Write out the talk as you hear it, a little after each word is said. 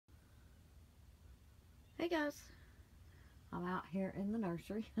Hey guys, I'm out here in the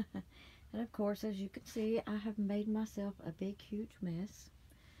nursery and of course, as you can see, I have made myself a big huge mess.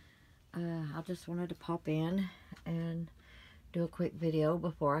 I just wanted to pop in and do a quick video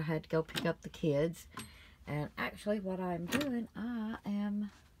before I had to go pick up the kids. And actually what I'm doing, I am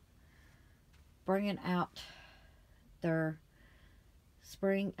bringing out their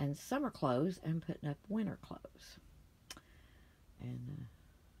spring and summer clothes and putting up winter clothes. And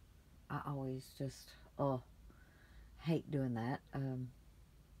I always just hate doing that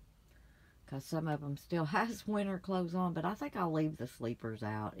because some of them still has winter clothes on, but I think I'll leave the sleepers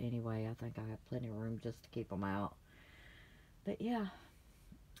out anyway. I think I have plenty of room just to keep them out. But yeah,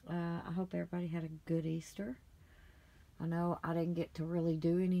 I hope everybody had a good Easter. I know I didn't get to really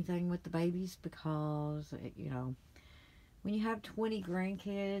do anything with the babies because, you know, when you have 20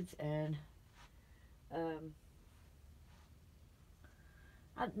 grandkids and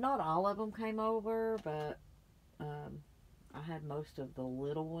not all of them came over, but I had most of the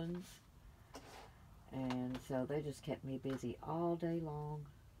little ones, and so they just kept me busy all day long,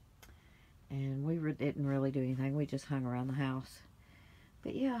 and we didn't really do anything. We just hung around the house.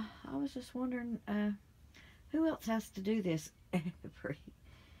 But yeah, I was just wondering who else has to do this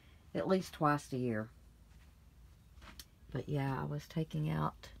at least twice a year. But yeah, I was taking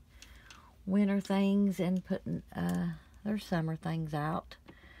out winter things and putting their summer things out,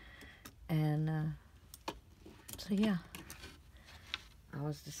 and so yeah, I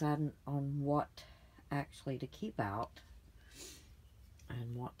was deciding on what actually to keep out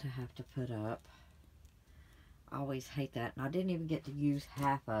and what to have to put up. I always hate that, and I didn't even get to use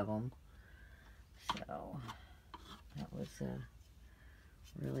half of them, so that was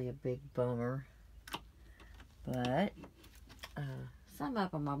really a big bummer. But some of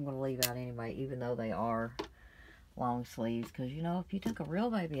them I'm going to leave out anyway, even though they are long sleeves, because you know, if you took a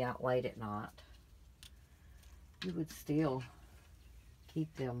real baby out late at night, you would still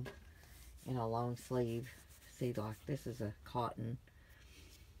keep them in a long sleeve. See, like this is a cotton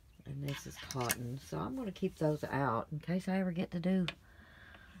and this is cotton, so I'm going to keep those out in case I ever get to do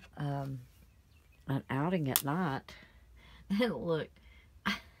an outing at night. And look,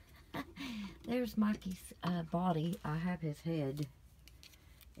 there's Mikey's body. I have his head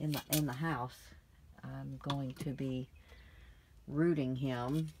in the house. I'm going to be rooting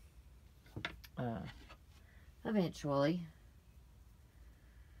him eventually.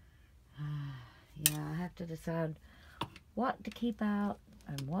 Yeah, I have to decide what to keep out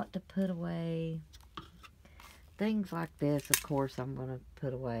and what to put away. Things like this, of course, I'm going to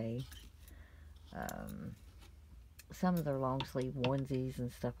put away. Some of their long sleeve onesies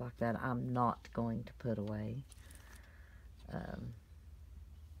and stuff like that, I'm not going to put away.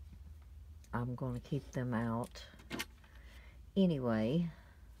 I'm going to keep them out anyway.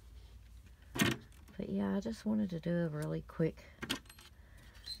 But yeah, I just wanted to do a really quick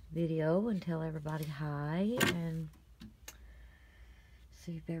video and tell everybody hi and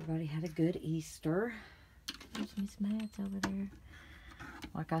see if everybody had a good Easter. There's Miss Mads over there.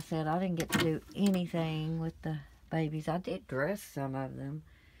 Like I said, I didn't get to do anything with the babies. I did dress some of them.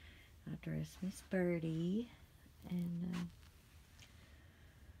 I dressed Miss Birdie and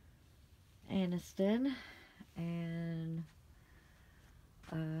Aniston, and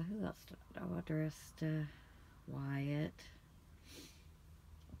who else? I dressed Wyatt.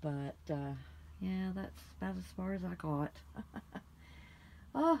 But yeah, that's about as far as I got.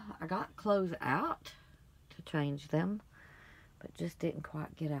 Oh, I got clothes out to change them, but just didn't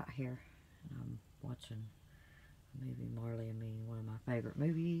quite get out here. And I'm watching the movie Marley and Me, one of my favorite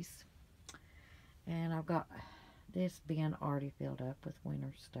movies. And I've got this bin already filled up with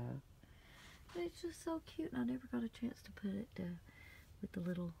winter stuff. And it's just so cute, and I never got a chance to put it with the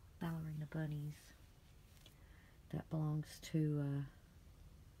little ballerina bunnies. That belongs to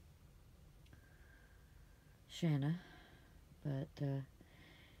Shanna. But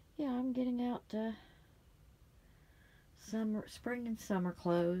yeah, I'm getting out spring and summer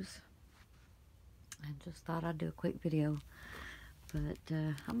clothes. I just thought I'd do a quick video. But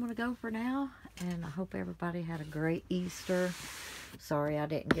I'm going to go for now, and I hope everybody had a great Easter. Sorry I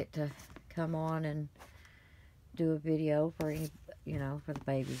didn't get to come on and do a video for any, you know, for the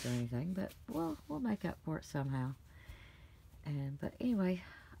babies or anything, but we'll make up for it somehow. But anyway,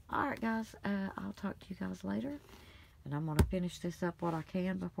 alright guys, I'll talk to you guys later, and I'm going to finish this up what I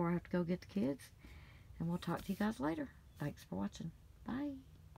can before I have to go get the kids, and we'll talk to you guys later. Thanks for watching. Bye.